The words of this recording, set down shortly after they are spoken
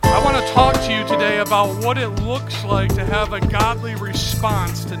about what it looks like to have a godly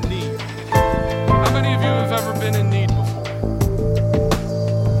response to need. How many of you have ever been in need before?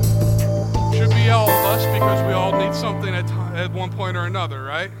 Should be all of us, because we all need something at one point or another,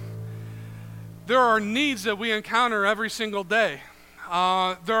 right? There are needs that we encounter every single day.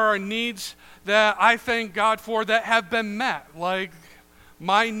 There are needs that I thank God for that have been met, like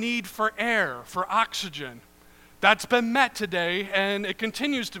my need for air, for oxygen. That's been met today, and it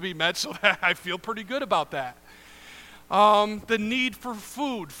continues to be met, so I feel pretty good about that. The need for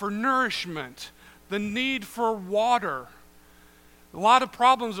food, for nourishment, the need for water. A lot of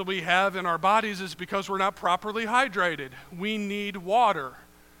problems that we have in our bodies is because we're not properly hydrated. We need water.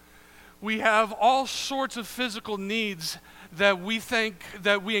 We have all sorts of physical needs that we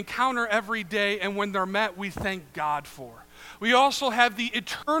encounter every day, and when they're met, we thank God for. We also have the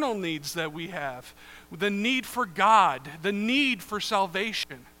eternal needs that we have, the need for God, the need for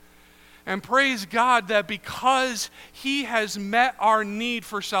salvation. And praise God that because He has met our need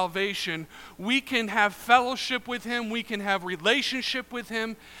for salvation, we can have fellowship with Him, we can have relationship with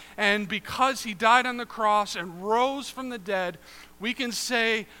Him, and because He died on the cross and rose from the dead, we can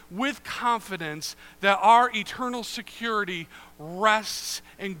say with confidence that our eternal security rests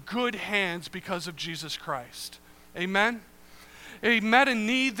in good hands because of Jesus Christ. Amen? He met a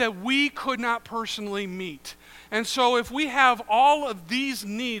need that we could not personally meet. And so if we have all of these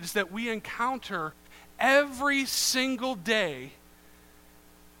needs that we encounter every single day,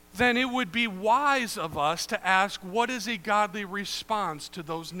 then it would be wise of us to ask, what is a godly response to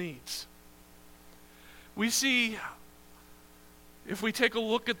those needs? We see, if we take a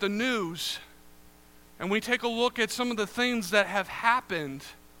look at the news, and we take a look at some of the things that have happened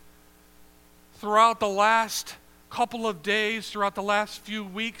throughout the last couple of days, throughout the last few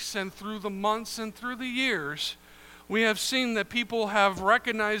weeks, and through the months and through the years, we have seen that people have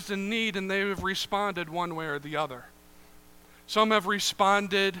recognized a need and they have responded one way or the other. Some have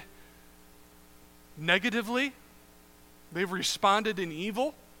responded negatively. They've responded in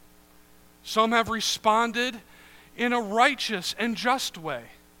evil. Some have responded in a righteous and just way.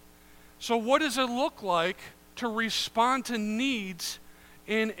 So what does it look like to respond to needs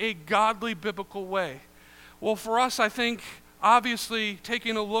in a godly, biblical way? Well, for us, I think, obviously,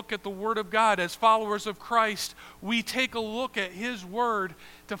 taking a look at the Word of God as followers of Christ, we take a look at His Word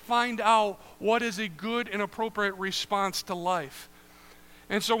to find out what is a good and appropriate response to life.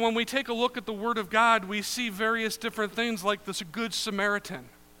 And so when we take a look at the Word of God, we see various different things like this Good Samaritan.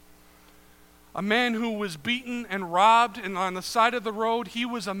 A man who was beaten and robbed, and on the side of the road, he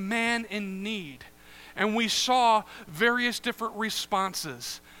was a man in need. And we saw various different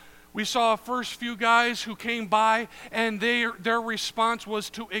responses. We saw first few guys who came by, and their response was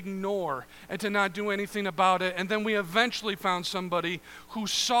to ignore and to not do anything about it. And then we eventually found somebody who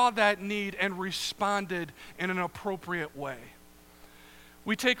saw that need and responded in an appropriate way.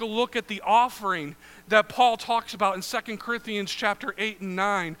 We take a look at the offering that Paul talks about in 2 Corinthians chapter 8 and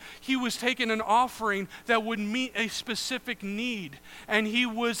 9. He was taking an offering that would meet a specific need, and he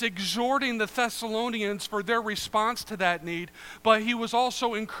was exhorting the Thessalonians for their response to that need, but he was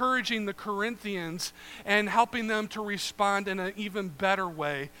also encouraging the Corinthians and helping them to respond in an even better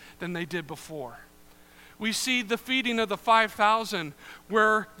way than they did before. We see the feeding of the 5,000,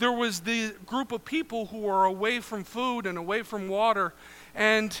 where there was the group of people who were away from food and away from water,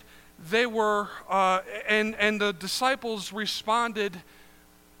 and they were, and the disciples responded,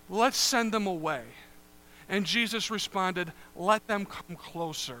 "Let's send them away." And Jesus responded, "Let them come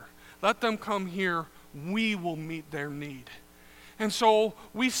closer. Let them come here. We will meet their need." And so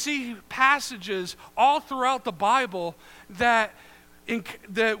we see passages all throughout the Bible that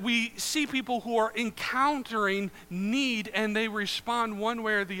we see people who are encountering need and they respond one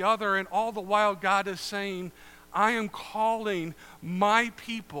way or the other, and all the while God is saying, I am calling my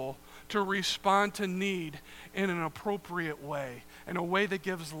people to respond to need in an appropriate way, in a way that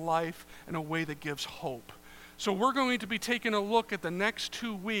gives life, in a way that gives hope. So we're going to be taking a look at the next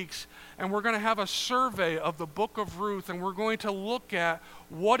 2 weeks, and we're going to have a survey of the book of Ruth, and we're going to look at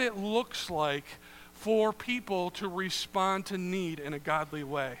what it looks like for people to respond to need in a godly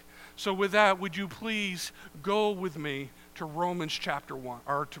way. So with that, would you please go with me to Romans chapter 1,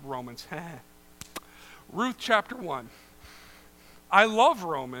 or to Romans, Ruth chapter 1. I love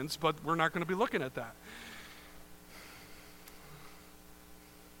Romans, but we're not going to be looking at that.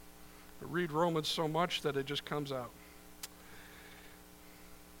 I read Romans so much that it just comes out.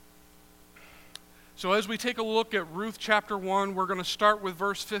 So as we take a look at Ruth chapter 1, we're going to start with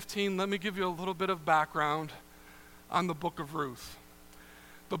verse 15. Let me give you a little bit of background on the book of Ruth.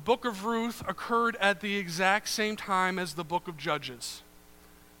 The book of Ruth occurred at the exact same time as the book of Judges.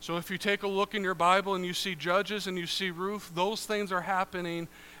 So if you take a look in your Bible and you see Judges and you see Ruth, those things are happening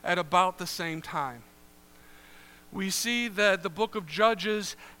at about the same time. We see that the book of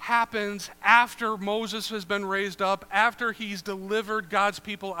Judges happens after Moses has been raised up, after he's delivered God's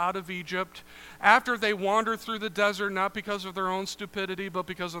people out of Egypt, after they wander through the desert, not because of their own stupidity, but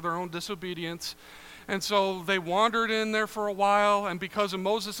because of their own disobedience. And so they wandered in there for a while, and because of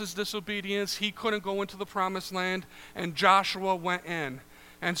Moses' disobedience, he couldn't go into the promised land, and Joshua went in.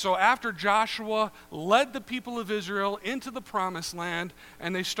 And so after Joshua led the people of Israel into the promised land,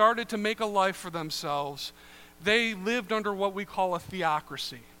 and they started to make a life for themselves, they lived under what we call a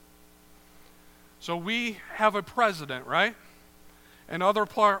theocracy. So we have a president, right? In other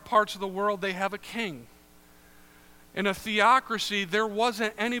parts of the world, they have a king. In a theocracy, there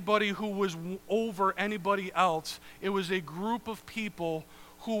wasn't anybody who was over anybody else. It was a group of people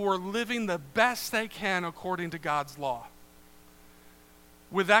who were living the best they can according to God's law.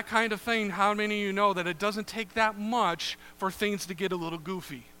 With that kind of thing, how many of you know that it doesn't take that much for things to get a little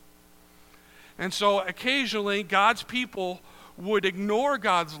goofy? And so occasionally, God's people would ignore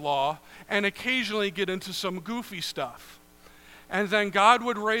God's law and occasionally get into some goofy stuff. And then God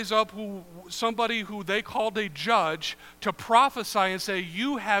would raise up somebody who they called a judge to prophesy and say,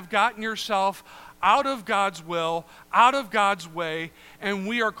 you have gotten yourself out of God's will, out of God's way, and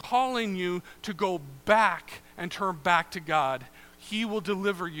we are calling you to go back and turn back to God. He will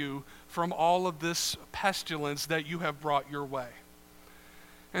deliver you from all of this pestilence that you have brought your way.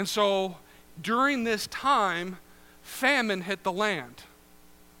 And so during this time, famine hit the land.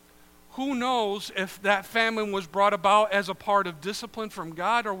 Who knows if that famine was brought about as a part of discipline from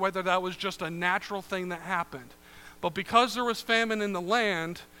God or whether that was just a natural thing that happened. But because there was famine in the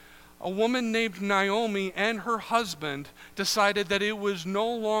land, a woman named Naomi and her husband decided that it was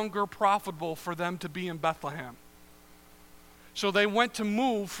no longer profitable for them to be in Bethlehem. So they went to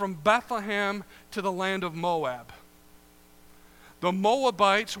move from Bethlehem to the land of Moab. The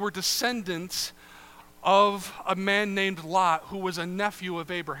Moabites were descendants of a man named Lot, who was a nephew of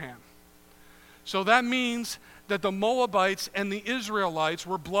Abraham. So that means that the Moabites and the Israelites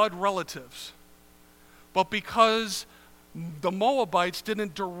were blood relatives. But because the Moabites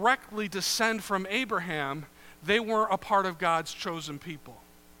didn't directly descend from Abraham, they weren't a part of God's chosen people.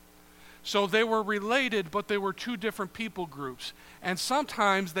 So they were related, but they were two different people groups. And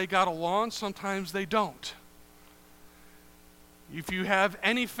sometimes they got along, sometimes they don't. If you have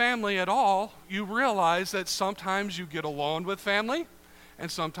any family at all, you realize that sometimes you get along with family, and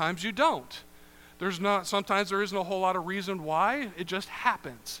sometimes you don't. Sometimes there isn't a whole lot of reason why, it just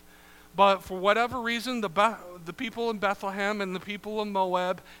happens. But for whatever reason, the people in Bethlehem and the people in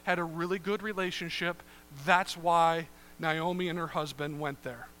Moab had a really good relationship. That's why Naomi and her husband went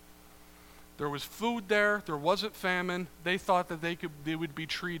there. There was food there, there wasn't famine. They thought that they would be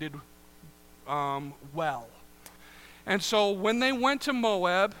treated well. And so when they went to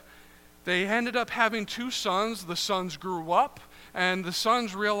Moab, they ended up having two sons. The sons grew up, and the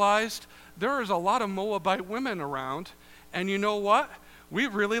sons realized there is a lot of Moabite women around, and you know what? We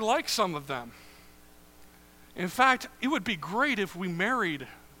really like some of them. In fact, it would be great if we married,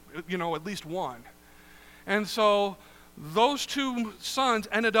 at least one. And so those two sons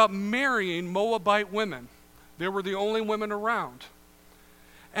ended up marrying Moabite women. They were the only women around.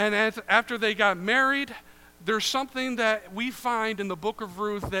 And after they got married, there's something that we find in the book of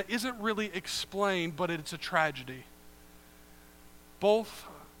Ruth that isn't really explained, but it's a tragedy.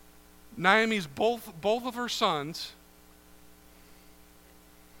 Naomi's both of her sons,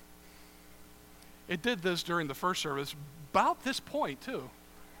 it did this during the first service, about this point too.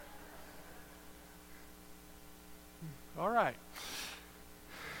 All right.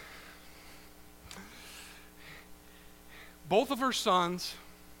 Both of her sons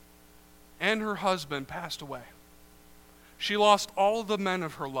and her husband passed away. She lost all of the men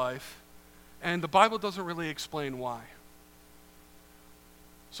of her life, and the Bible doesn't really explain why.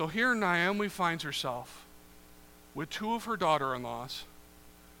 So here Naomi finds herself with two of her daughter-in-laws,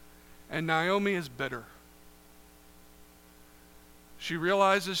 and Naomi is bitter. She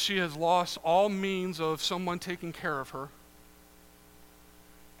realizes she has lost all means of someone taking care of her,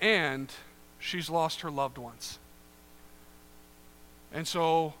 and she's lost her loved ones. And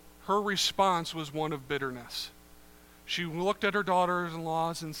so her response was one of bitterness. She looked at her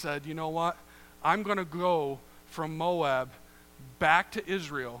daughters-in-laws and said, you know what? I'm going to go from Moab back to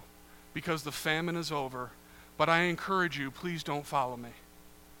Israel because the famine is over, but I encourage you, please don't follow me.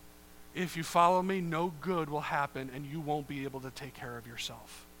 If you follow me, no good will happen and you won't be able to take care of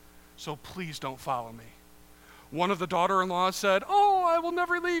yourself. So please don't follow me. One of the daughter-in-laws said, oh, I will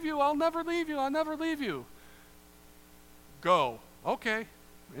never leave you. I'll never leave you. I'll never leave you. Go. Okay.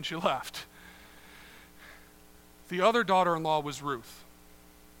 and she left. The other daughter-in-law was Ruth.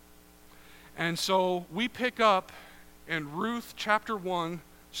 And so we pick up in Ruth chapter 1,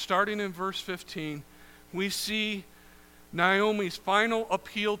 starting in verse 15. We see Naomi's final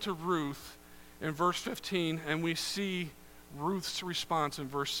appeal to Ruth in verse 15, and we see Ruth's response in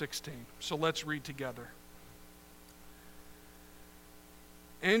verse 16. So let's read together.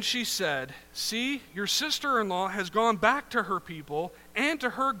 And she said, "See, your sister-in-law has gone back to her people and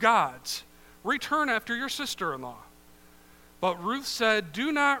to her gods. Return after your sister-in-law." But Ruth said,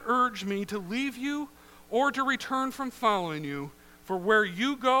 "Do not urge me to leave you or to return from following you, for where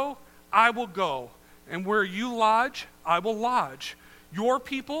you go, I will go, and where you lodge, I will lodge. Your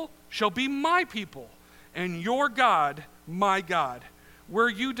people shall be my people, and your God, my God. Where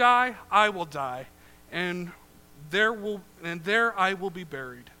you die, I will die, and there I will be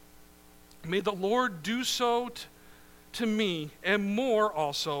buried. May the Lord do so to me, and more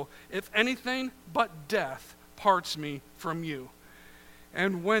also, if anything but death parts me from you."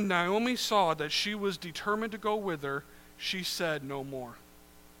 And when Naomi saw that she was determined to go with her, she said no more.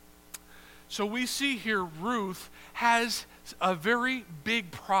 So we see here Ruth has a very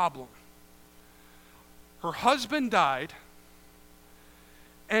big problem. Her husband died,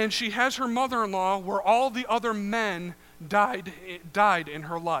 and she has her mother-in-law where all the other men died in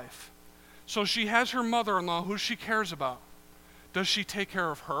her life. So she has her mother-in-law who she cares about. Does she take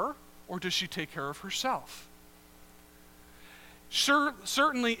care of her, or does she take care of herself?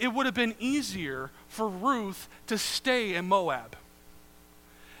 Certainly it would have been easier for Ruth to stay in Moab.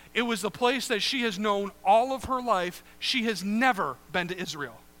 It was the place that she has known all of her life. She has never been to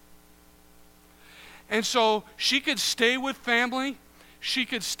Israel. And so she could stay with family. She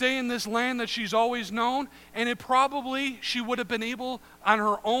could stay in this land that she's always known, and she would have been able, on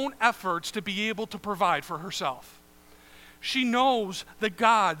her own efforts, to be able to provide for herself. She knows the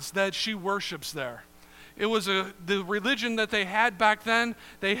gods that she worships there. It was the religion that they had back then.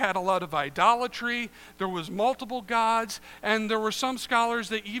 They had a lot of idolatry. There was multiple gods, and there were some scholars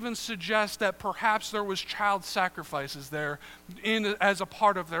that even suggest that perhaps there was child sacrifices there as a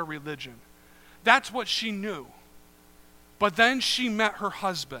part of their religion. That's what she knew. But then she met her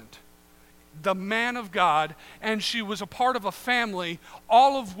husband, the man of God, and she was a part of a family,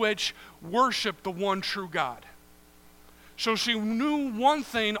 all of which worshiped the one true God. So she knew one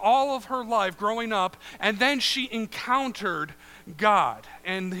thing all of her life growing up, and then she encountered God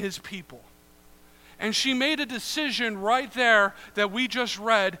and his people. And she made a decision right there that we just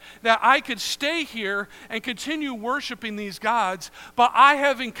read, that I could stay here and continue worshiping these gods, but I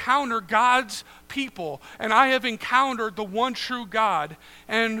have encountered God's people, and I have encountered the one true God.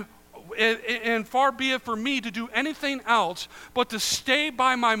 And far be it for me to do anything else but to stay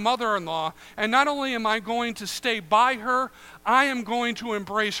by my mother-in-law. And not only am I going to stay by her, I am going to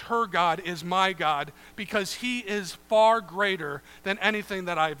embrace her God as my God, because he is far greater than anything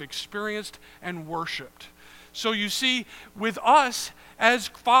that I've experienced and worshiped. So you see, with us as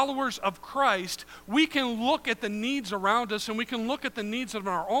followers of Christ, we can look at the needs around us, and we can look at the needs of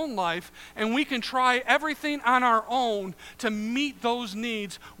our own life, and we can try everything on our own to meet those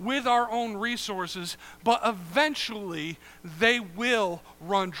needs with our own resources, but eventually they will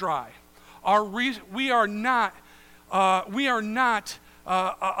run dry. We are not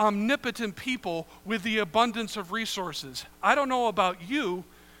omnipotent people with the abundance of resources. I don't know about you,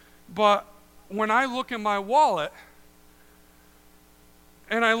 but when I look in my wallet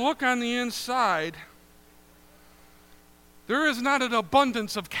and I look on the inside, there is not an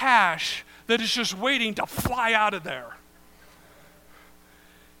abundance of cash that is just waiting to fly out of there.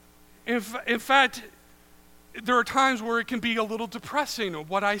 In fact, there are times where it can be a little depressing of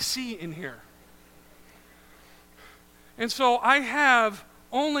what I see in here. And so I have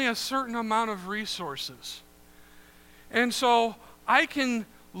only a certain amount of resources. And so I can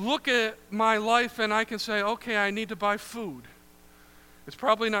look at my life and I can say, okay, I need to buy food. It's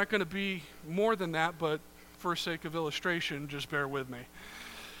probably not going to be more than that, but for sake of illustration, just bear with me.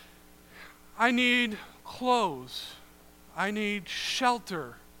 I need clothes. I need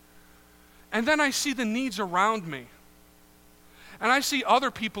shelter. And then I see the needs around me. And I see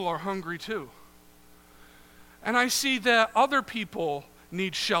other people are hungry too. And I see that other people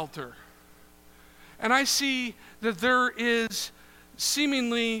need shelter. And I see that there is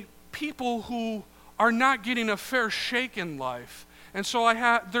seemingly people who are not getting a fair shake in life. And so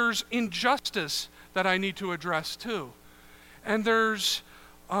there's injustice that I need to address too. And there's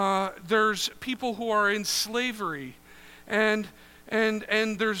people who are in slavery, and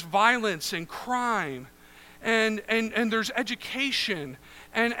there's violence and crime, and there's education.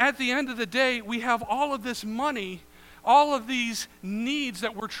 And at the end of the day, we have all of this money all of these needs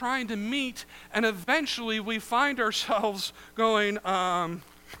that we're trying to meet, and eventually we find ourselves going,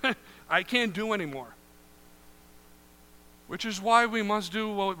 I can't do anymore. Which is why we must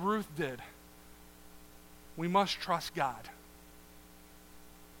do what Ruth did. We must trust God.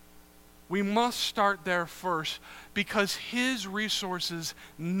 We must start there first because His resources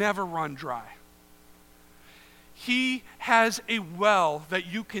never run dry. He has a well that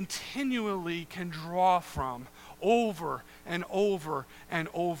you continually can draw from over and over and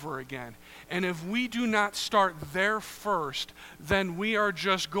over again. And if we do not start there first, then we are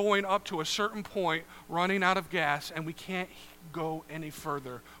just going up to a certain point, running out of gas, and we can't go any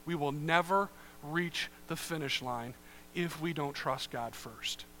further. We will never reach the finish line if we don't trust God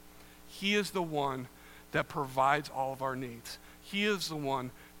first. He is the one that provides all of our needs. He is the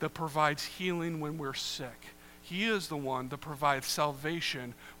one that provides healing when we're sick. He is the one that provides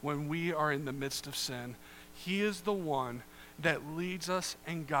salvation when we are in the midst of sin. He is the one that leads us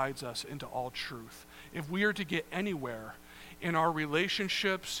and guides us into all truth. If we are to get anywhere in our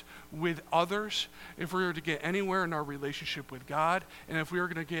relationships with others, if we are to get anywhere in our relationship with God, and if we are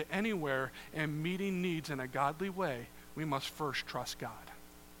going to get anywhere in meeting needs in a godly way, we must first trust God.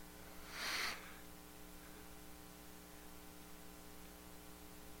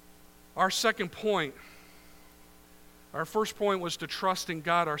 Our second point, our first point was to trust in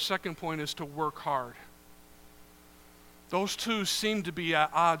God. Our second point is to work hard. Those two seem to be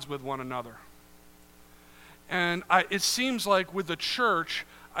at odds with one another. And it seems like with the church,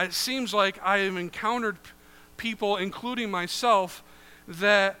 it seems like I have encountered people, including myself,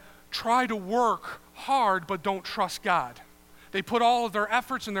 that try to work hard but don't trust God. They put all of their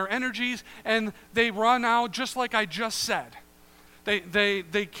efforts and their energies and they run out just like I just said.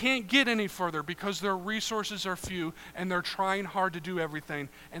 They can't get any further because their resources are few and they're trying hard to do everything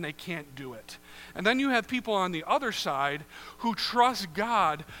and they can't do it. And then you have people on the other side who trust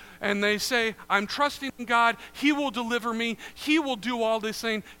God and they say, I'm trusting in God, He will deliver me, He will do all this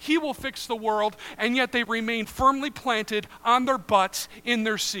thing, He will fix the world, and yet they remain firmly planted on their butts in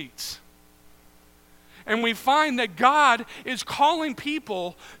their seats. And we find that God is calling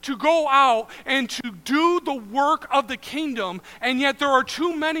people to go out and to do the work of the kingdom, and yet there are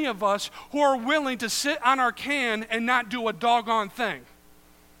too many of us who are willing to sit on our can and not do a doggone thing.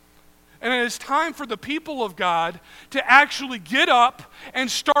 And it is time for the people of God to actually get up and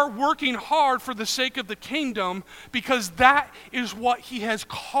start working hard for the sake of the kingdom, because that is what He has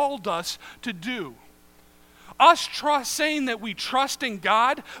called us to do. Us saying that we trust in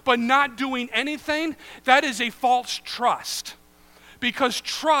God but not doing anything, that is a false trust. Because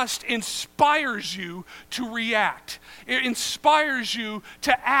trust inspires you to react. It inspires you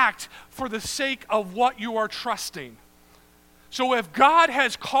to act for the sake of what you are trusting. So if God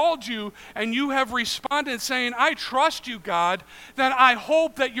has called you and you have responded saying, I trust you, God, then I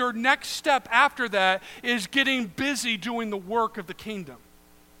hope that your next step after that is getting busy doing the work of the kingdom.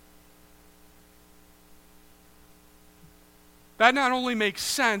 That not only makes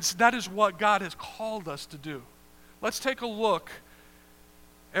sense, that is what God has called us to do. Let's take a look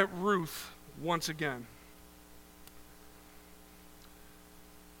at Ruth once again.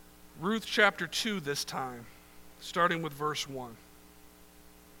 Ruth chapter 2 this time, starting with verse 1.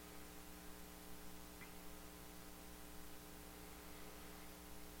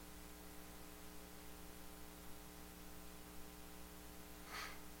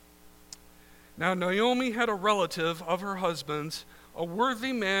 Now Naomi had a relative of her husband's, a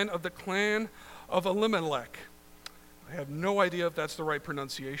worthy man of the clan of Elimelech. I have no idea if that's the right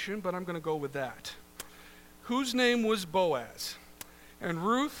pronunciation, but I'm going to go with that. Whose name was Boaz. And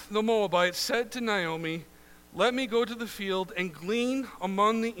Ruth the Moabite said to Naomi, let me go to the field and glean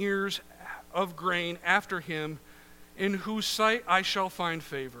among the ears of grain after him, in whose sight I shall find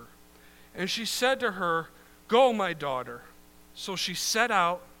favor. And she said to her, go, my daughter. So she set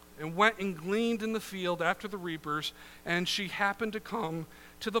out and went and gleaned in the field after the reapers, and she happened to come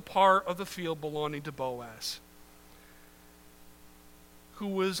to the part of the field belonging to Boaz, who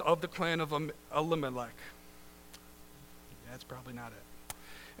was of the clan of Elimelech. That's probably not it.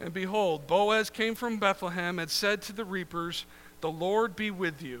 And behold, Boaz came from Bethlehem and said to the reapers, the Lord be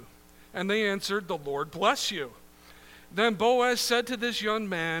with you. And they answered, the Lord bless you. Then Boaz said to this young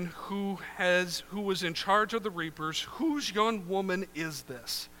man who was in charge of the reapers, whose young woman is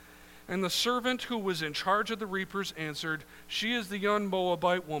this? And the servant who was in charge of the reapers answered, she is the young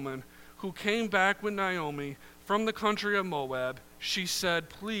Moabite woman who came back with Naomi from the country of Moab. She said,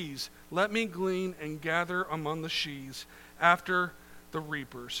 please let me glean and gather among the sheaves after the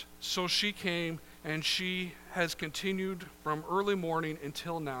reapers. So she came, and she has continued from early morning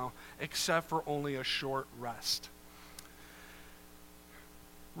until now, except for only a short rest.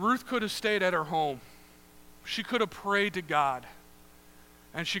 Ruth could have stayed at her home. She could have prayed to God,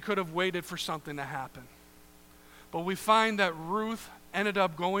 and she could have waited for something to happen. But we find that Ruth ended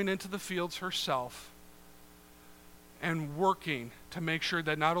up going into the fields herself and working to make sure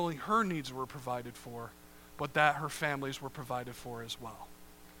that not only her needs were provided for, but that her families were provided for as well.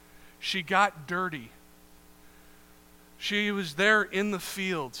 She got dirty. She was there in the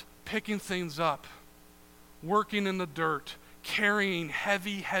fields, picking things up, working in the dirt, carrying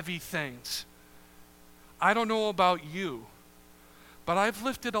heavy, heavy things. I don't know about you, but I've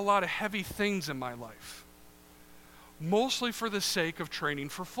lifted a lot of heavy things in my life, mostly for the sake of training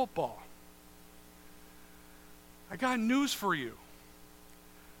for football. I got news for you.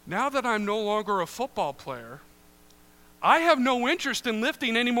 Now that I'm no longer a football player, I have no interest in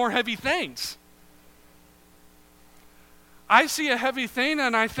lifting any more heavy things. I see a heavy thing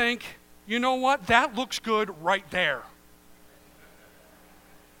and I think, you know what? That looks good right there.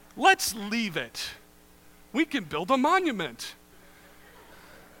 Let's leave it. We can build a monument.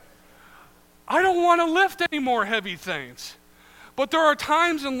 I don't want to lift any more heavy things. But there are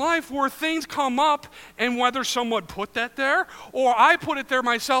times in life where things come up, and whether someone put that there or I put it there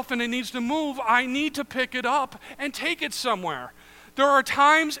myself and it needs to move, I need to pick it up and take it somewhere. There are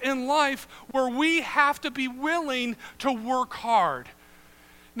times in life where we have to be willing to work hard.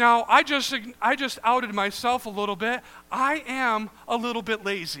 Now, I just outed myself a little bit. I am a little bit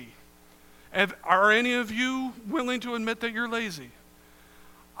lazy. Are any of you willing to admit that you're lazy?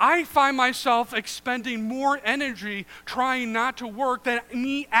 I find myself expending more energy trying not to work than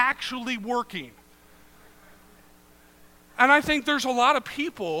me actually working. And I think there's a lot of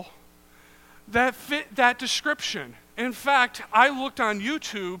people that fit that description. In fact, I looked on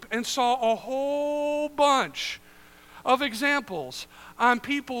YouTube and saw a whole bunch of examples on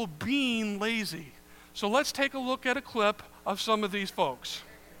people being lazy. So let's take a look at a clip of some of these folks.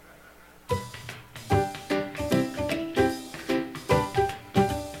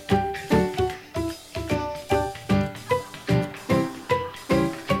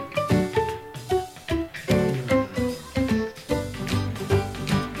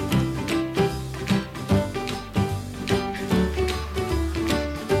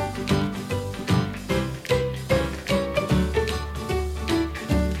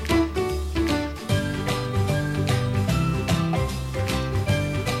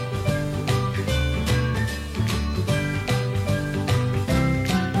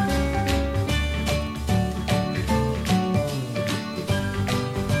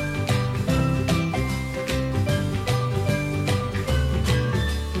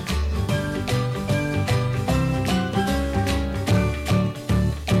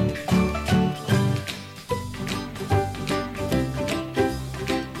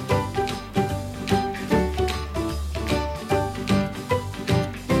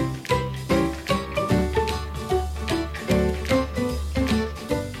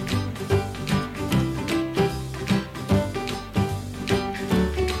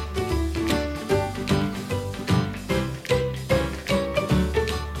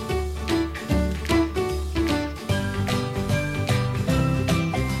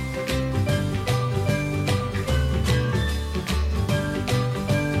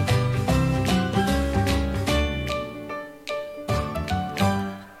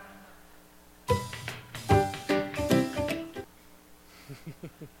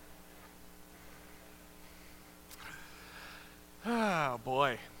 Oh,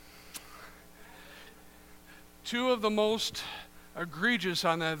 boy. Two of the most egregious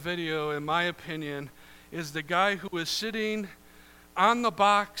on that video, in my opinion, is the guy who is sitting on the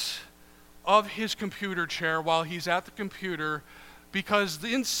box of his computer chair while he's at the computer, because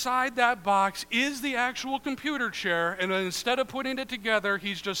inside that box is the actual computer chair, and instead of putting it together,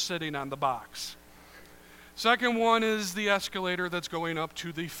 he's just sitting on the box. Second one is the escalator that's going up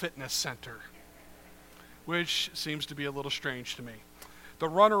to the fitness center, which seems to be a little strange to me. The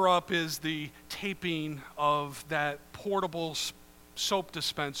runner-up is the taping of that portable soap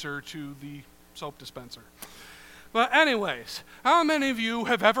dispenser to the soap dispenser. But anyways, how many of you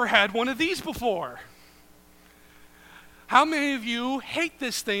have ever had one of these before? How many of you hate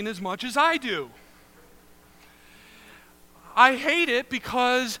this thing as much as I do? I hate it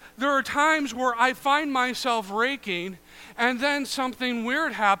because there are times where I find myself raking and then something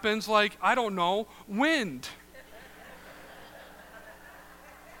weird happens, like, I don't know, wind.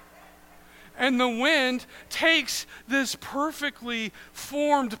 And the wind takes this perfectly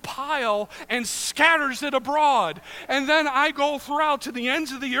formed pile and scatters it abroad. And then I go throughout to the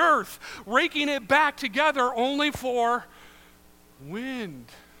ends of the earth, raking it back together only for wind.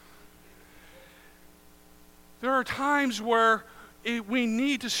 There are times where we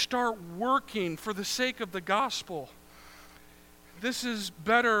need to start working for the sake of the gospel. This is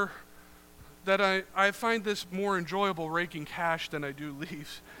better, that I find this more enjoyable raking cash than I do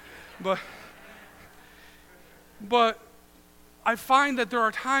leaves. But I find that there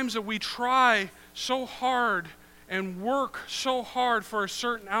are times that we try so hard and work so hard for a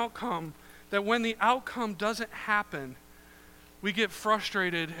certain outcome that when the outcome doesn't happen, we get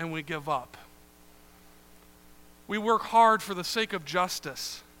frustrated and we give up. We work hard for the sake of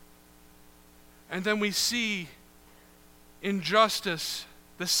justice, and then we see injustice,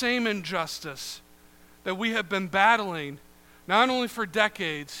 the same injustice that we have been battling not only for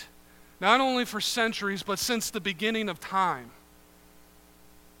decades, not only for centuries, but since the beginning of time.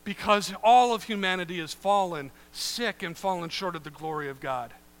 Because all of humanity has fallen sick and fallen short of the glory of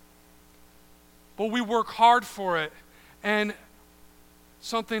God. But we work hard for it, and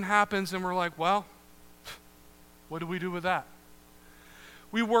something happens and we're like, well, what do we do with that?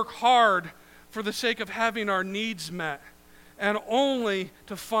 We work hard for the sake of having our needs met, and only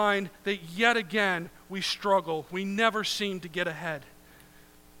to find that yet again we struggle. We never seem to get ahead.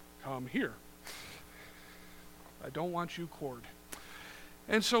 Come here. I don't want you cord.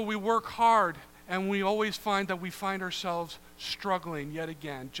 And so we work hard, and we always find that we find ourselves struggling yet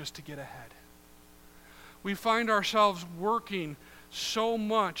again just to get ahead. We find ourselves working so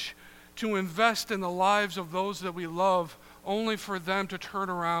much to invest in the lives of those that we love, only for them to turn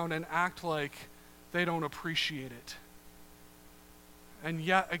around and act like they don't appreciate it. And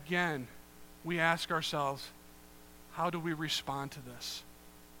yet again, we ask ourselves, how do we respond to this?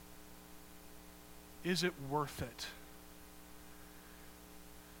 Is it worth it?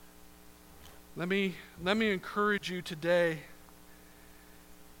 Let me encourage you today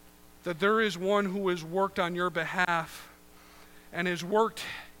that there is one who has worked on your behalf and has worked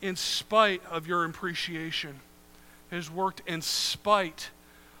in spite of your appreciation, has worked in spite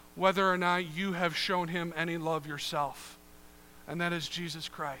whether or not you have shown him any love yourself, and that is Jesus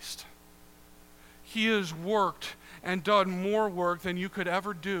Christ. He has worked and done more work than you could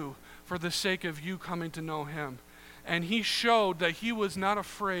ever do for the sake of you coming to know him. And he showed that he was not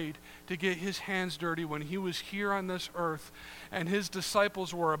afraid to get his hands dirty when he was here on this earth and his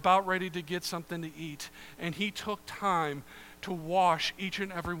disciples were about ready to get something to eat. And he took time to wash each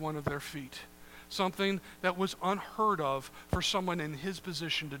and every one of their feet, something that was unheard of for someone in his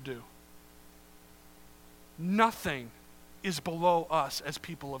position to do. Nothing is below us as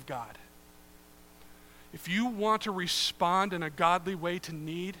people of God. If you want to respond in a godly way to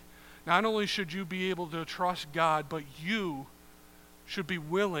need, not only should you be able to trust God, but you should be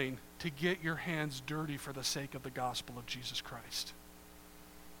willing to get your hands dirty for the sake of the gospel of Jesus Christ.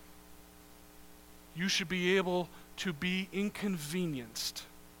 You should be able to be inconvenienced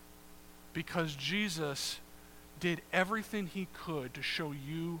because Jesus did everything he could to show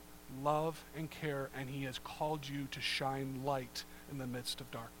you love and care, and he has called you to shine light in the midst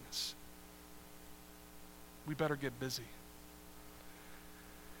of darkness. We better get busy.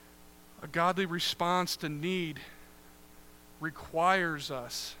 A godly response to need requires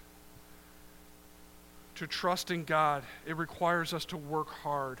us to trust in God. It requires us to work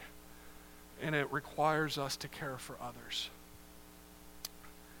hard, and it requires us to care for others.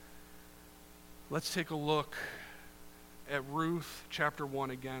 Let's take a look at Ruth chapter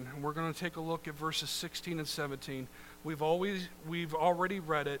 1 again, and we're going to take a look at verses 16 and 17. We've already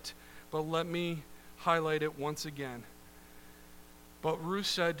read it, but let me highlight it once again. But Ruth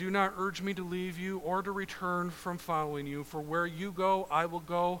said, "Do not urge me to leave you or to return from following you, for where you go, I will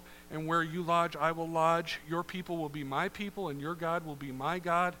go, and where you lodge, I will lodge. Your people will be my people, and your God will be my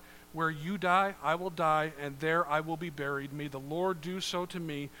God. Where you die, I will die, and there I will be buried. May the Lord do so to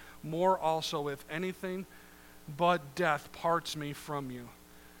me, more also, if anything but death parts me from you."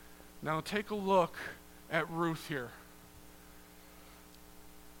 Now take a look at Ruth here.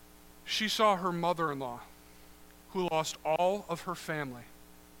 She saw her mother-in-law, who lost all of her family.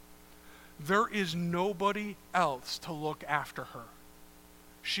 There is nobody else to look after her.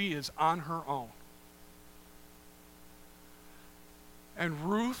 She is on her own.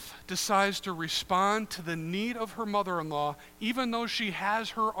 And Ruth decides to respond to the need of her mother-in-law. Even though she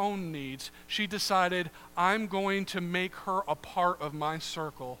has her own needs, she decided, I'm going to make her a part of my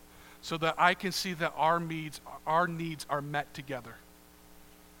circle so that I can see that our needs are met together.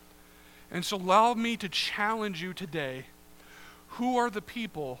 And so allow me to challenge you today. Who are the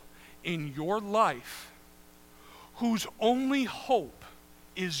people in your life whose only hope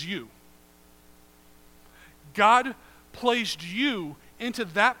is you? God placed you into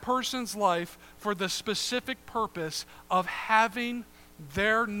that person's life for the specific purpose of having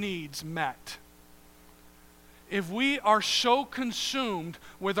their needs met. If we are so consumed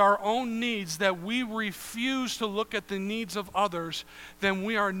with our own needs that we refuse to look at the needs of others, then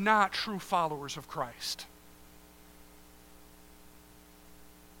we are not true followers of Christ.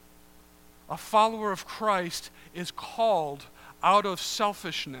 A follower of Christ is called out of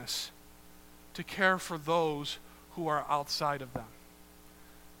selfishness to care for those who are outside of them.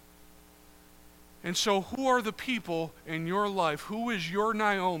 And so who are the people in your life? Who is your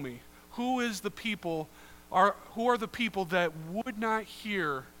Naomi? Who are the people that would not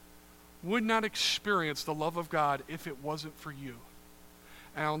hear, would not experience the love of God if it wasn't for you?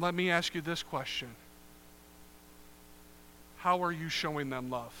 Now let me ask you this question. How are you showing them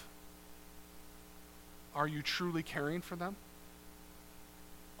love? Are you truly caring for them?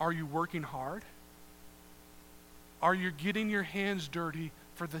 Are you working hard? Are you getting your hands dirty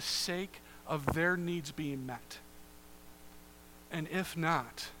for the sake of their needs being met? And if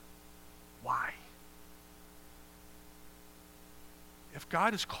not, why? If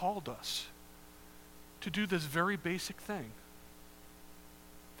God has called us to do this very basic thing,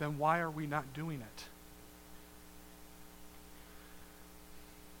 then why are we not doing it?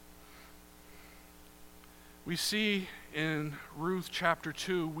 We see in Ruth chapter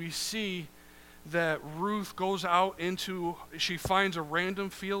 2, we see that Ruth goes out she finds a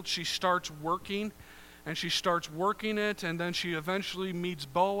random field, she starts working, and she starts working it, and then she eventually meets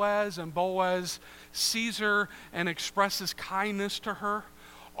Boaz, and Boaz sees her and expresses kindness to her.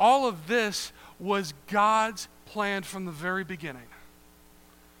 All of this was God's plan from the very beginning.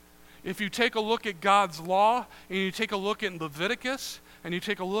 If you take a look at God's law, and you take a look at Leviticus, and you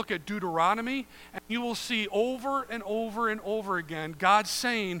take a look at Deuteronomy, and you will see over and over and over again God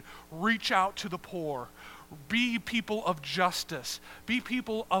saying, reach out to the poor. Be people of justice. Be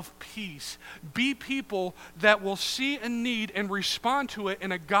people of peace. Be people that will see a need and respond to it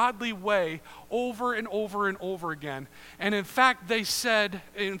in a godly way over and over and over again. And in fact, the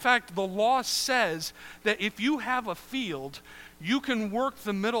law says that if you have a field, you can work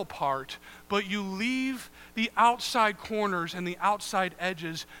the middle part, but you leave the outside corners and the outside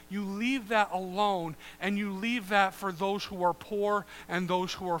edges. You leave that alone, and you leave that for those who are poor and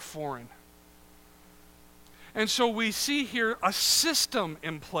those who are foreign. And so we see here a system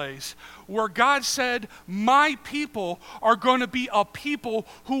in place where God said, my people are going to be a people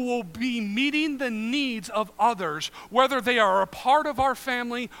who will be meeting the needs of others, whether they are a part of our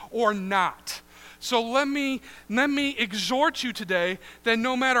family or not. So let me exhort you today that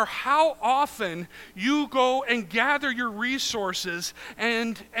no matter how often you go and gather your resources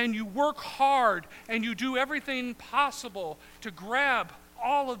and you work hard and you do everything possible to grab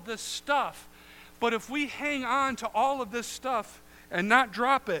all of this stuff, but if we hang on to all of this stuff and not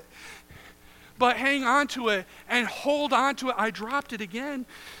drop it, but hang on to it and hold on to it, I dropped it again.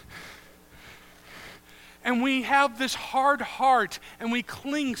 And we have this hard heart and we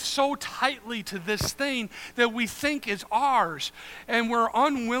cling so tightly to this thing that we think is ours, and we're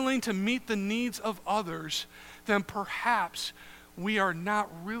unwilling to meet the needs of others, then perhaps we are not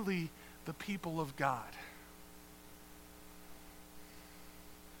really the people of God.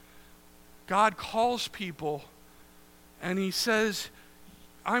 God calls people and he says,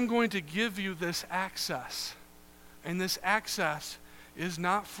 I'm going to give you this access. And this access is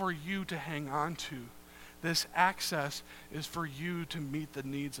not for you to hang on to. This access is for you to meet the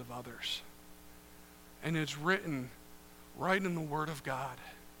needs of others. And it's written right in the Word of God.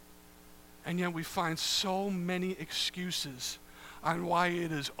 And yet we find so many excuses on why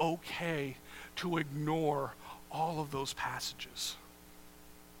it is okay to ignore all of those passages.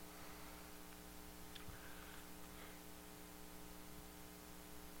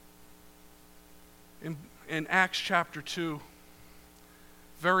 In Acts chapter 2,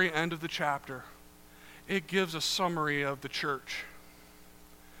 very end of the chapter, it gives a summary of the church.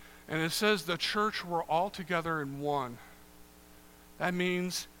 And it says the church were all together in one. That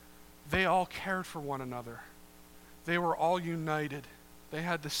means they all cared for one another. They were all united. They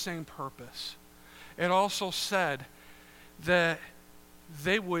had the same purpose. It also said that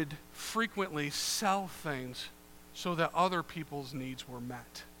they would frequently sell things so that other people's needs were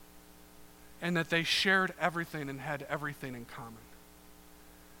met, and that they shared everything and had everything in common.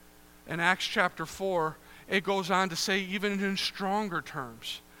 In Acts chapter 4, it goes on to say, even in stronger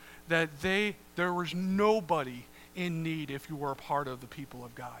terms, that there was nobody in need if you were a part of the people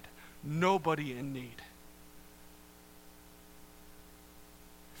of God. Nobody in need.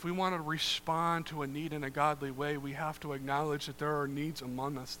 If we want to respond to a need in a godly way, we have to acknowledge that there are needs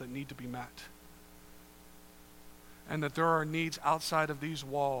among us that need to be met. And that there are needs outside of these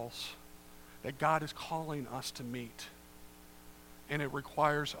walls that God is calling us to meet. And it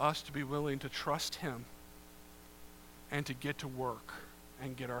requires us to be willing to trust him and to get to work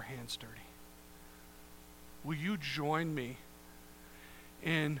and get our hands dirty. Will you join me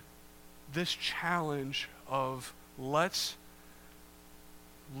in this challenge of let's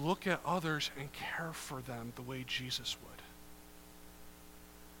look at others and care for them the way Jesus would?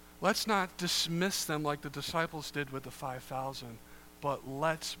 Let's not dismiss them like the disciples did with the 5,000, but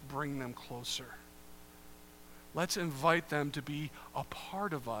let's bring them closer. Let's invite them to be a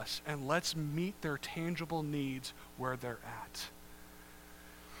part of us, and let's meet their tangible needs where they're at.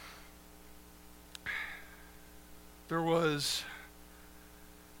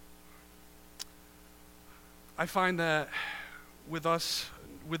 I find that with us,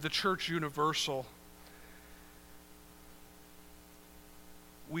 with the Church Universal,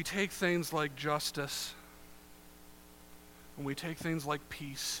 we take things like justice, and we take things like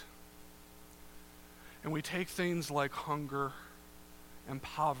peace, and we take things like hunger and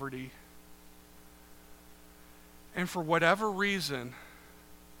poverty, and for whatever reason,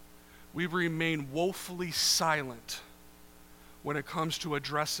 we remain woefully silent when it comes to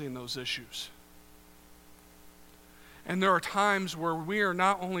addressing those issues. And there are times where we are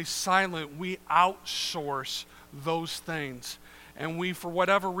not only silent, we outsource those things. And we, for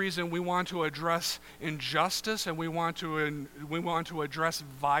whatever reason, we want to address injustice, and we want to address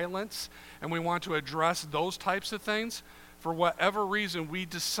violence, and we want to address those types of things. For whatever reason, we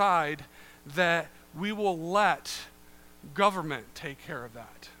decide that we will let government take care of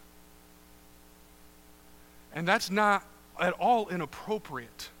that. And that's not at all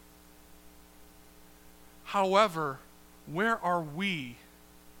inappropriate. However, where are we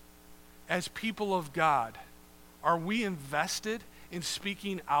as people of God? Are we invested in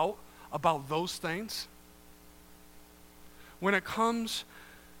speaking out about those things? When it comes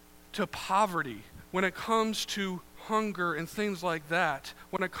to poverty, when it comes to hunger and things like that,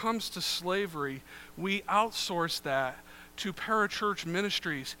 when it comes to slavery, we outsource that to parachurch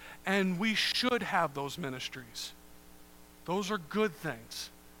ministries, and we should have those ministries. Those are good things.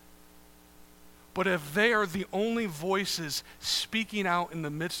 But if they are the only voices speaking out in the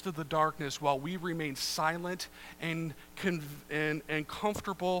midst of the darkness while we remain silent and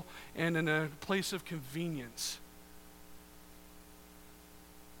comfortable and in a place of convenience,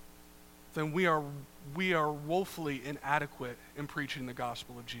 then we are woefully inadequate in preaching the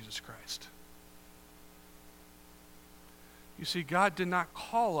gospel of Jesus Christ. You see, God did not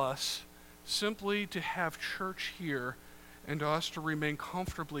call us simply to have church here and to us to remain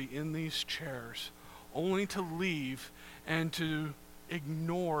comfortably in these chairs, only to leave and to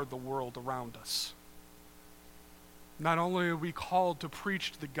ignore the world around us. Not only are we called to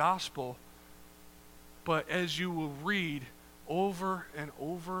preach the gospel, but as you will read over and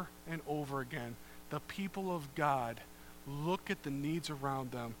over and over again, the people of God look at the needs around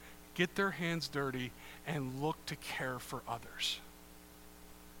them, get their hands dirty, and look to care for others.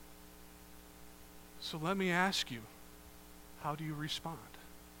 So let me ask you, how do you respond?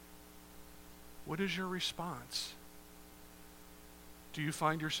 What is your response? Do you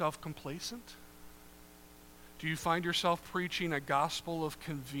find yourself complacent? Do you find yourself preaching a gospel of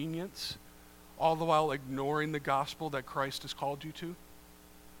convenience, all the while ignoring the gospel that Christ has called you to?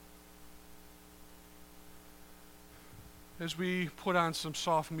 As we put on some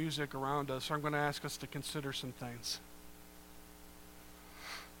soft music around us, I'm going to ask us to consider some things.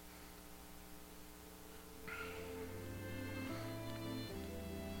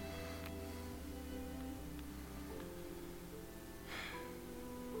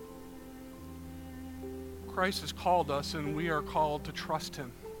 Christ has called us, and we are called to trust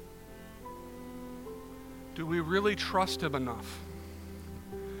him. Do we really trust him enough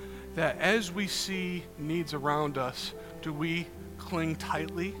that as we see needs around us, do we cling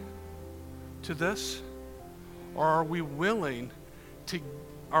tightly to this? Or are we willing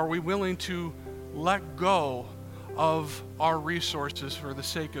to let go of our resources for the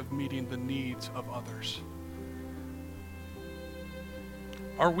sake of meeting the needs of others?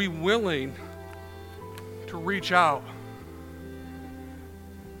 Are we willing to reach out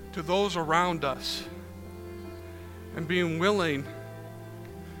to those around us and being willing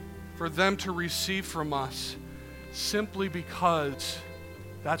for them to receive from us simply because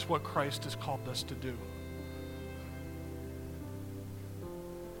that's what Christ has called us to do?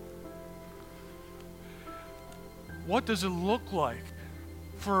 What does it look like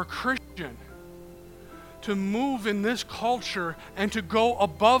for a Christian to move in this culture and to go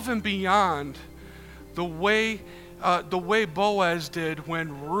above and beyond the way Boaz did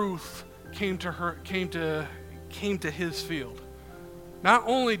when Ruth came to his field? Not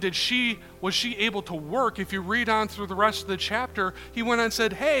only was she able to work, if you read on through the rest of the chapter, he went on and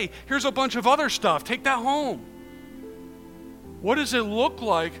said, hey, here's a bunch of other stuff, take that home. What does it look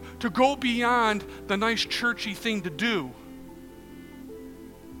like to go beyond the nice churchy thing to do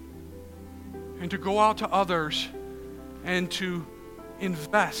and to go out to others and to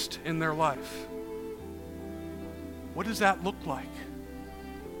invest in their life? What does that look like?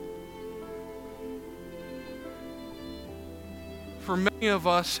 For many of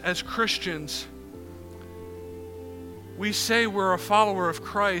us as Christians, we say we're a follower of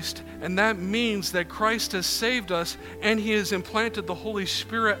Christ, and that means that Christ has saved us and He has implanted the Holy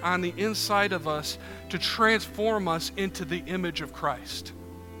Spirit on the inside of us to transform us into the image of Christ.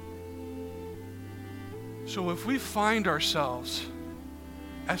 So if we find ourselves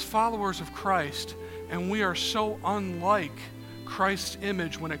as followers of Christ and we are so unlike Christ's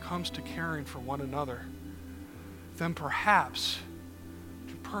image when it comes to caring for one another, then perhaps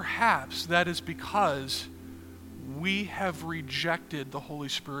that is because we have rejected the Holy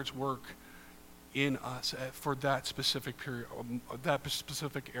Spirit's work in us for that specific period, that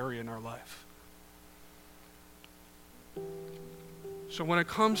specific area in our life. So when it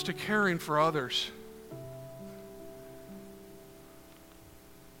comes to caring for others,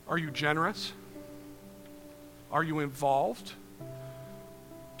 are you generous? Are you involved?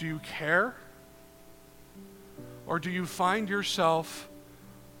 Do you care? Or do you find yourself,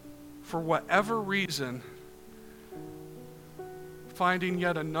 for whatever reason, finding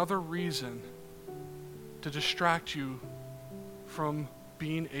yet another reason to distract you from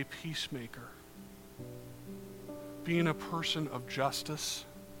being a peacemaker, being a person of justice,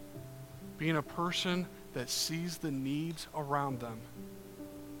 being a person that sees the needs around them,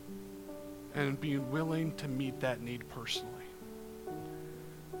 and being willing to meet that need personally?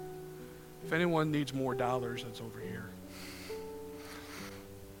 If anyone needs more dollars, that's over here.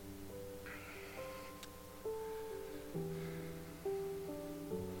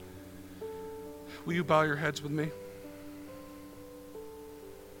 Will you bow your heads with me?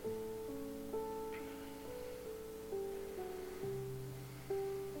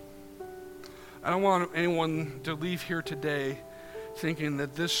 I don't want anyone to leave here today thinking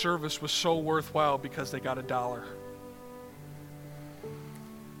that this service was so worthwhile because they got $1.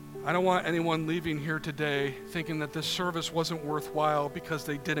 I don't want anyone leaving here today thinking that this service wasn't worthwhile because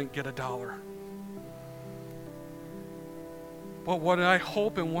they didn't get $1. But what I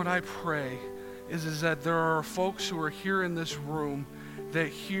hope and what I pray is that there are folks who are here in this room that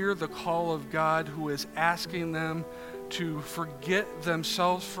hear the call of God, who is asking them to forget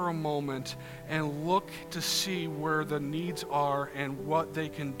themselves for a moment and look to see where the needs are and what they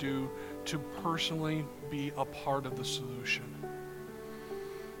can do to personally be a part of the solution.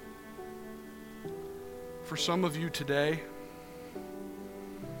 For some of you today,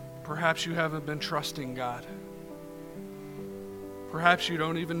 perhaps you haven't been trusting God. Perhaps you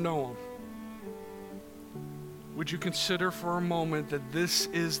don't even know Him. Would you consider for a moment that this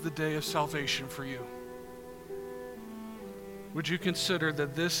is the day of salvation for you? Would you consider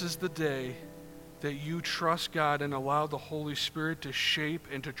that this is the day that you trust God and allow the Holy Spirit to shape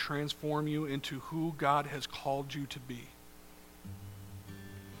and to transform you into who God has called you to be?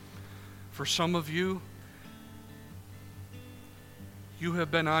 For some of you, you have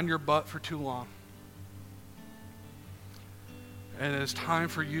been on your butt for too long. And it's time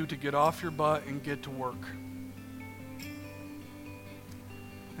for you to get off your butt and get to work.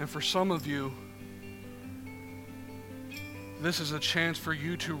 And for some of you, this is a chance for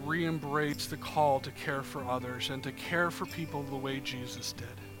you to re-embrace the call to care for others and to care for people the way Jesus did.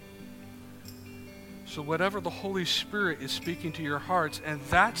 So whatever the Holy Spirit is speaking to your hearts, and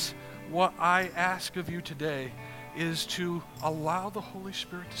that's what I ask of you today, is to allow the Holy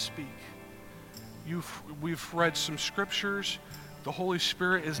Spirit to speak. We've read some scriptures. The Holy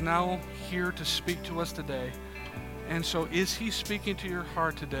Spirit is now here to speak to us today. And so is He speaking to your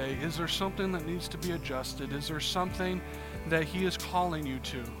heart today? Is there something that needs to be adjusted? Is there something that He is calling you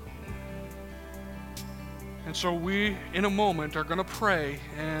to? And so we, in a moment, are going to pray.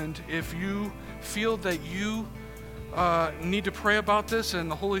 And if you feel that you need to pray about this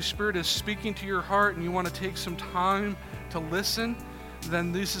and the Holy Spirit is speaking to your heart and you want to take some time to listen,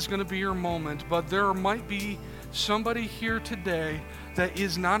 then this is going to be your moment. But there might be somebody here today that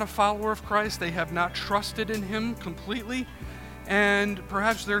is not a follower of Christ. They have not trusted in Him completely, and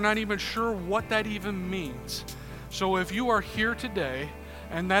perhaps they're not even sure what that even means. So if you are here today,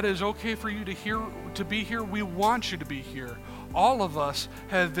 and that is okay for you to be here, we want you to be here. All of us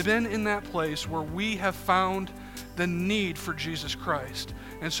have been in that place where we have found the need for Jesus Christ.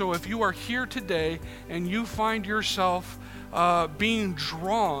 And so if you are here today and you find yourself being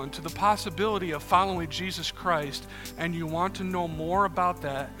drawn to the possibility of following Jesus Christ and you want to know more about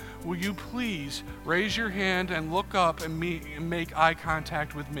that, will you please raise your hand and look up and make eye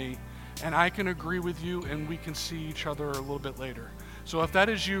contact with me? And I can agree with you and we can see each other a little bit later. So if that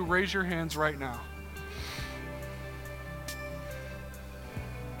is you, raise your hands right now.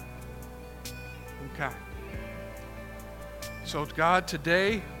 Okay. So God,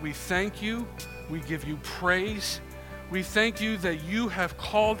 today we thank you. We give you praise. We thank you that you have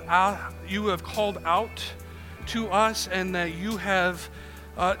called out to us and that you have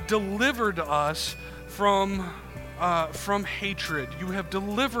delivered us from hatred. You have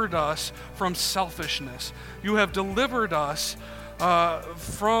delivered us from selfishness. You have delivered us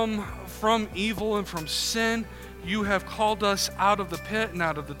from evil and from sin. You have called us out of the pit and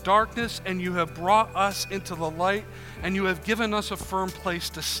out of the darkness, and you have brought us into the light, and you have given us a firm place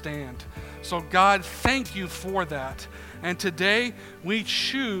to stand. So God, thank you for that. And today we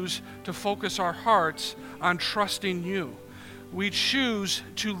choose to focus our hearts on trusting you. We choose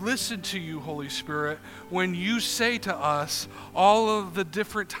to listen to you, Holy Spirit, when you say to us all of the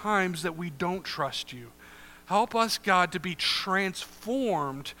different times that we don't trust you. Help us, God, to be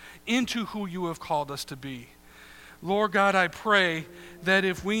transformed into who you have called us to be. Lord God, I pray that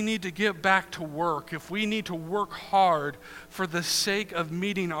if we need to get back to work, if we need to work hard for the sake of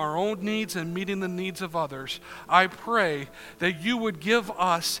meeting our own needs and meeting the needs of others, I pray that you would give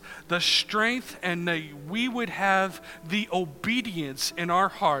us the strength and that we would have the obedience in our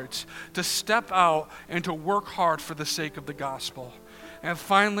hearts to step out and to work hard for the sake of the gospel. And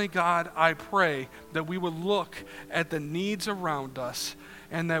finally, God, I pray that we would look at the needs around us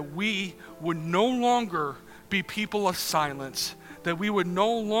and that we would no longer be people of silence, that we would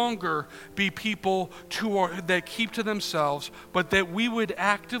no longer be people that keep to themselves, but that we would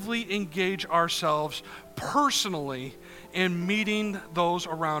actively engage ourselves personally in meeting those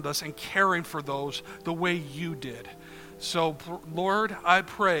around us and caring for those the way you did. So, Lord, I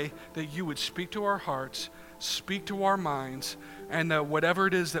pray that you would speak to our hearts, speak to our minds, and that whatever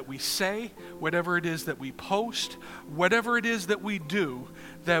it is that we say, whatever it is that we post, whatever it is that we do,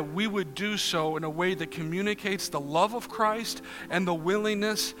 that we would do so in a way that communicates the love of Christ and the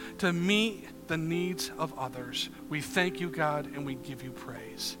willingness to meet the needs of others. We thank you, God, and we give you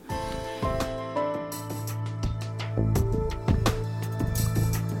praise.